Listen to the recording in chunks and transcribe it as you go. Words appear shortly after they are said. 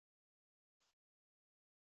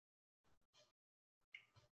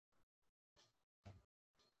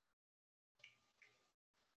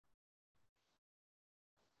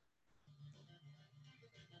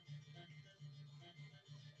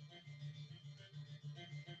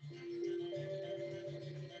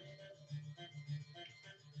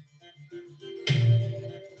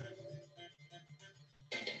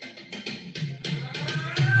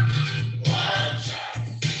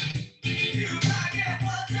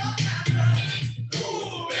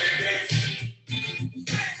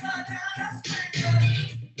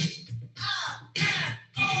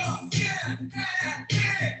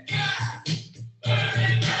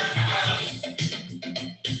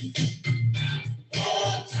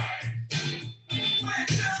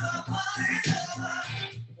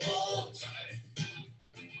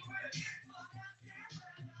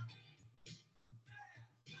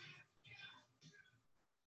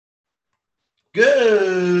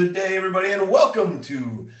Good day, everybody, and welcome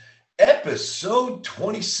to episode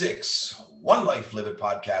 26, One Life Live It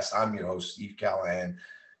podcast. I'm your host, Steve Callahan.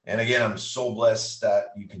 And again, I'm so blessed that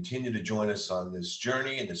you continue to join us on this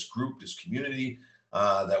journey and this group, this community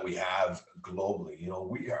that we have globally. You know,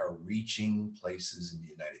 we are reaching places in the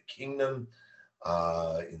United Kingdom,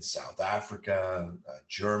 in South Africa,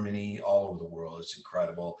 Germany, all over the world. It's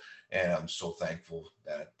incredible. And I'm so thankful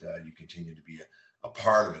that you continue to be a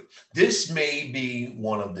part of it. This may be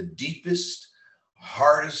one of the deepest,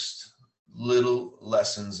 hardest little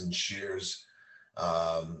lessons and shares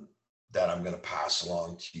that I'm going to pass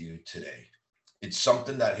along to you today. It's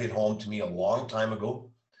something that hit home to me a long time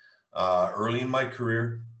ago, early in my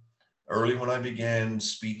career, early when I began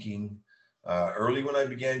speaking, early when I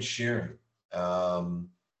began sharing.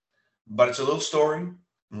 But it's a little story.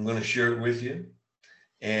 I'm going to share it with you.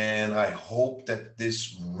 And I hope that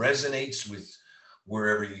this resonates with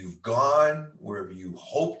wherever you've gone, wherever you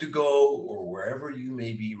hope to go, or wherever you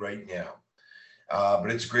may be right now.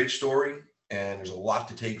 But it's a great story, and there's a lot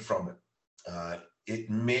to take from it. It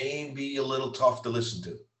may be a little tough to listen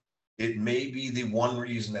to. It may be the one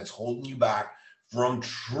reason that's holding you back from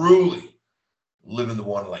truly living the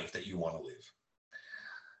one life that you want to live.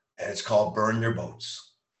 And it's called Burn Your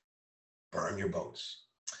Boats. Burn Your Boats.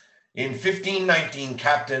 In 1519,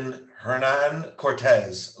 Captain Hernan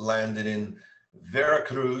Cortez landed in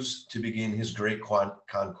Veracruz to begin his great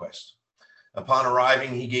conquest. Upon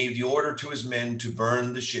arriving, he gave the order to his men to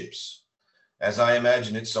burn the ships. As I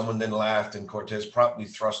imagine it, someone then laughed, and Cortez promptly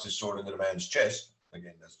thrust his sword into the man's chest.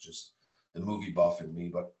 Again, that's just the movie buff in me.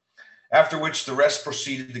 But after which, the rest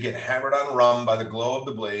proceeded to get hammered on rum by the glow of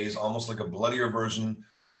the blaze, almost like a bloodier version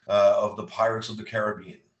of the Pirates of the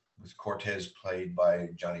Caribbean, with Cortez played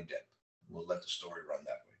by Johnny Depp. We'll let the story run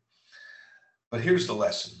that way. But here's the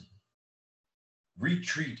lesson.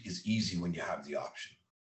 Retreat is easy when you have the option.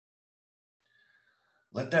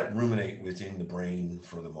 Let that ruminate within the brain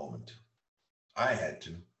for the moment. I had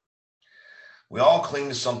to. We all cling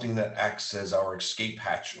to something that acts as our escape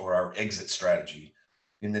hatch or our exit strategy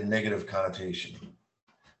in the negative connotation.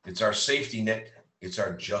 It's our safety net. It's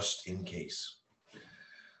our just in case.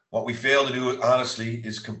 What we fail to do, honestly,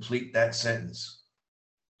 is complete that sentence.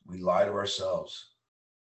 We lie to ourselves.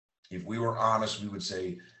 If we were honest, we would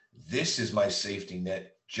say, this is my safety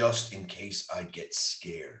net just in case I get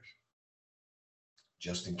scared.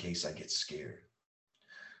 Just in case I get scared.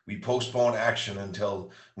 We postpone action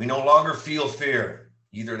until we no longer feel fear.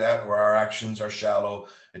 Either that or our actions are shallow,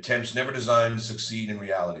 attempts never designed to succeed in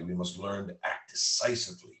reality. We must learn to act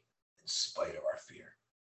decisively in spite of our fear.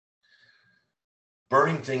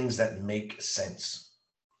 Burning things that make sense.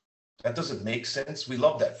 That doesn't make sense. We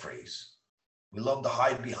love that phrase. We love to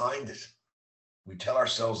hide behind it. We tell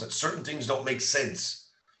ourselves that certain things don't make sense.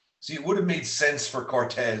 See, it would have made sense for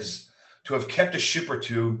Cortez to have kept a ship or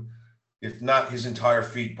two, if not his entire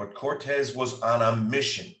fleet. But Cortez was on a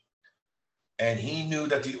mission. And he knew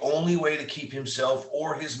that the only way to keep himself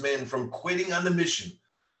or his men from quitting on the mission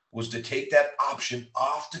was to take that option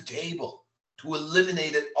off the table, to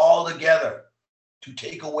eliminate it altogether, to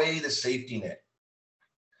take away the safety net.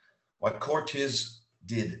 What Cortez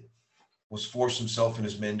did was force himself and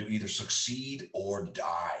his men to either succeed or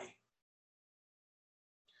die.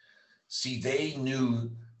 See, they knew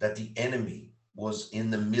that the enemy was in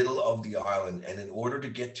the middle of the island, and in order to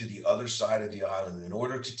get to the other side of the island, in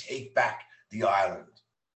order to take back the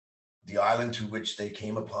island to which they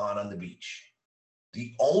came upon on the beach,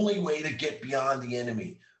 the only way to get beyond the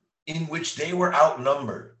enemy, in which they were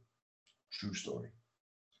outnumbered, true story,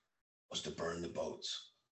 was to burn the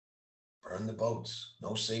boats. Burn the boats,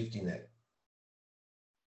 no safety net.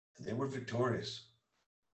 And they were victorious.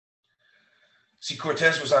 See,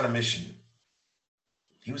 Cortez was on a mission.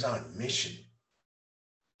 He was on a mission.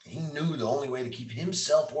 He knew the only way to keep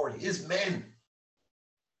himself or his men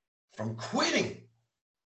from quitting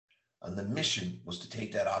on the mission was to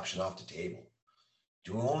take that option off the table.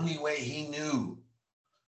 The only way he knew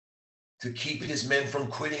to keep his men from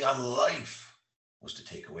quitting on life was to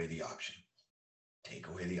take away the option. Take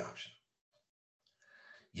away the option.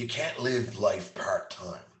 You can't live life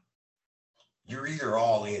part-time. You're either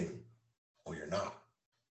all in or you're not.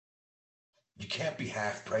 You can't be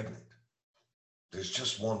half pregnant. There's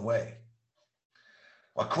just one way.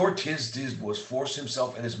 What Cortez did was force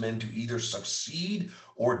himself and his men to either succeed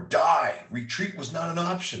or die. Retreat was not an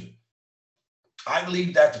option. I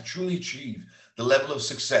believe that to truly achieve the level of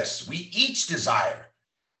success we each desire,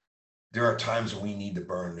 there are times when we need to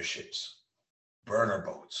burn the ships, burn our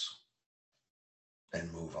boats,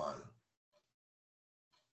 and move on.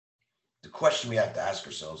 The question we have to ask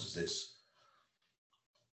ourselves is this: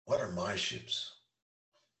 what are my ships?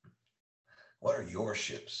 What are your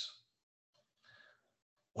ships?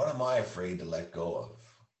 What am I afraid to let go of?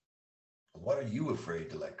 What are you afraid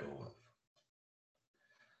to let go of?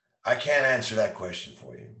 I can't answer that question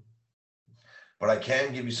for you, but I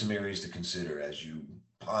can give you some areas to consider as you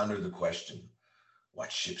ponder the question,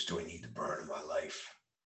 what ships do I need to burn in my life?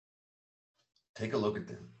 Take a look at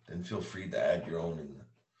them. Then feel free to add your own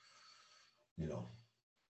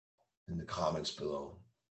in the comments below.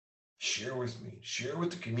 Share with me. Share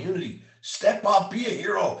with the community. Step up. Be a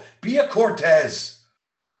hero. Be a Cortez.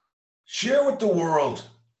 Share with the world.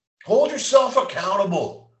 Hold yourself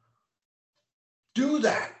accountable. Do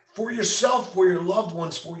that for yourself, for your loved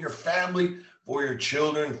ones, for your family, for your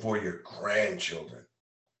children, for your grandchildren.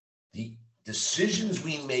 The decisions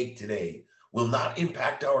we make today will not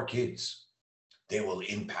impact our kids. They will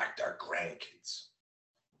impact our grandkids.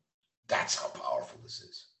 That's how powerful this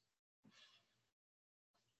is.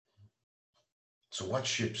 So what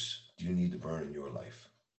ships do you need to burn in your life?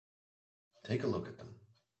 Take a look at them.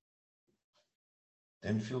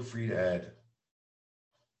 Then feel free to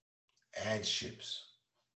add ships.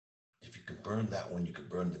 If you can burn that one, you can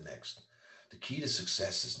burn the next. The key to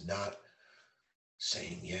success is not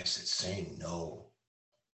saying yes, it's saying no.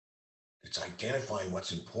 It's identifying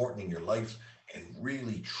what's important in your life and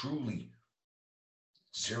really, truly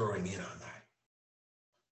zeroing in on that.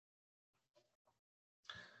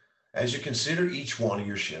 As you consider each one of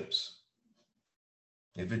your ships,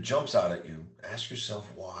 if it jumps out at you, ask yourself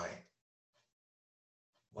why.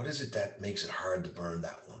 What is it that makes it hard to burn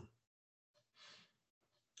that one?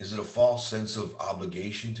 Is it a false sense of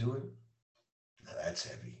obligation to it? Now that's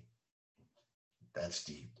heavy. That's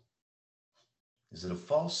deep. Is it a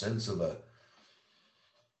false sense of a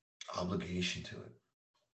obligation to it?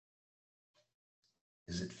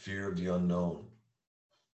 Is it fear of the unknown?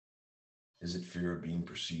 Is it fear of being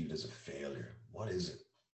perceived as a failure? What is it?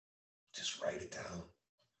 Just write it down.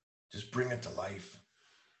 Just bring it to life.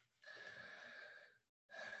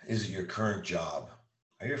 Is it your current job?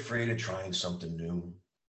 Are you afraid of trying something new?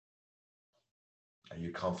 Are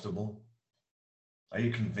you comfortable? Are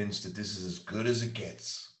you convinced that this is as good as it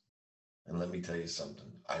gets? And let me tell you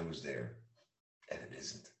something. I was there, and it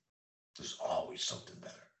isn't. There's always something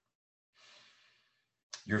better.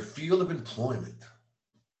 Your field of employment.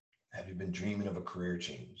 Have you been dreaming of a career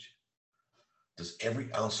change? Does every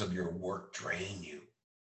ounce of your work drain you?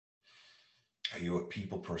 Are you a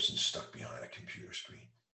people person stuck behind a computer screen?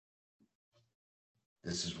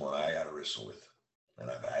 This is one I got to wrestle with, and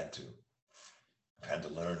I've had to. I've had to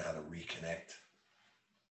learn how to reconnect,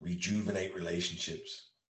 rejuvenate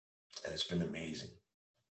relationships, and it's been amazing.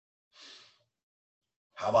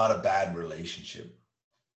 How about a bad relationship?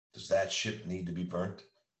 Does that ship need to be burnt?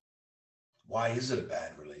 Why is it a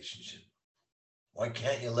bad relationship? Why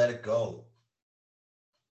can't you let it go?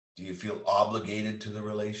 Do you feel obligated to the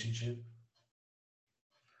relationship?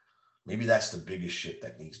 Maybe that's the biggest ship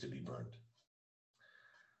that needs to be burned.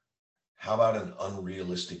 How about an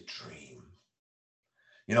unrealistic dream?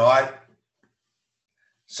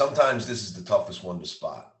 Sometimes this is the toughest one to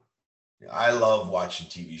spot. I love watching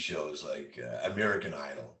TV shows like American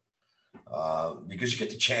Idol because you get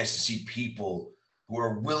the chance to see people who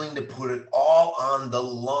are willing to put it all on the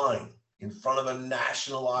line in front of a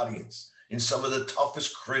national audience, in some of the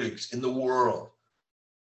toughest critics in the world,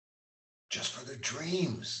 just for their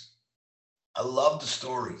dreams. I love the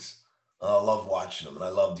stories. I love watching them, and I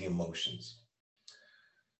love the emotions.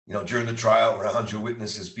 During the trial, around your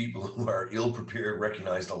witnesses, people who are ill-prepared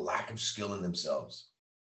recognize the lack of skill in themselves.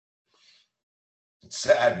 It's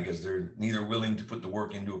sad because they're neither willing to put the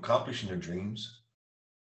work into accomplishing their dreams,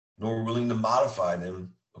 nor willing to modify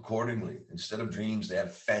them accordingly. Instead of dreams, they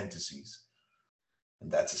have fantasies.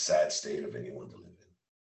 And that's a sad state of anyone to live in.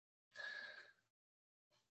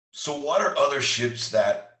 So what are other ships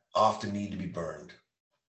that often need to be burned?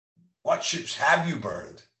 What ships have you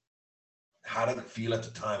burned? How did it feel at the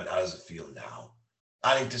time, and how does it feel now?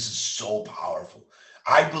 I think this is so powerful.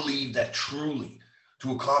 I believe that truly,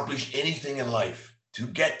 to accomplish anything in life, to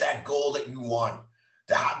get that goal that you want,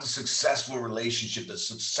 to have the successful relationship, the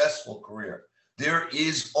successful career, there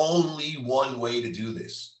is only one way to do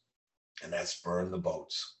this, and that's burn the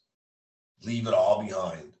boats. Leave it all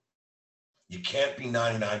behind. You can't be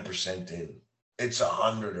 99% in. It's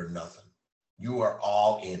 100 or nothing. You are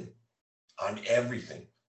all in on everything.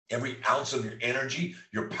 Every ounce of your energy,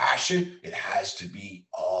 your passion, it has to be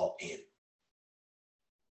all in.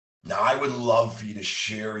 Now, I would love for you to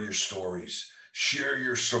share your stories, share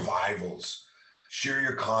your survivals, share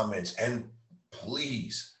your comments, and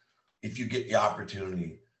please, if you get the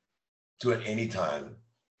opportunity to at any time,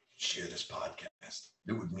 share this podcast.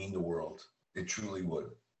 It would mean the world. It truly would.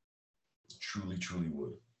 Truly, truly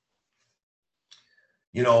would.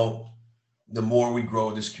 You know, the more we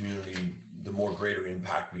grow this community, the more greater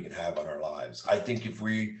impact we can have on our lives. I think if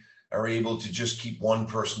we are able to just keep one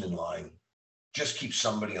person in line, just keep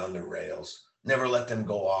somebody on their rails, never let them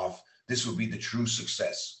go off, this would be the true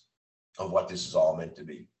success of what this is all meant to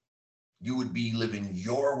be. You would be living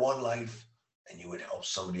your one life and you would help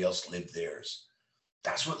somebody else live theirs.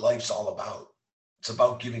 That's what life's all about. It's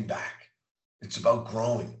about giving back. It's about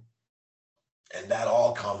growing. And that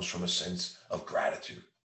all comes from a sense of gratitude.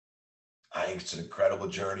 I think it's an incredible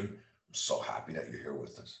journey. I'm so happy that you're here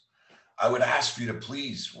with us. I would ask for you to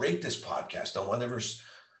please rate this podcast on whatever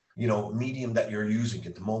medium that you're using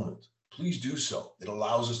at the moment. Please do so. It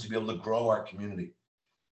allows us to be able to grow our community.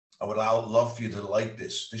 I would love for you to like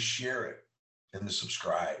this, to share it, and to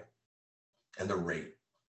subscribe, and to rate.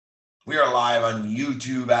 We are live on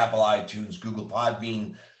YouTube, Apple, iTunes, Google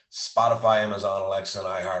Podbean, Spotify, Amazon, Alexa, and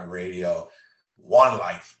iHeartRadio. One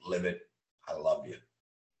life, live it. I love you.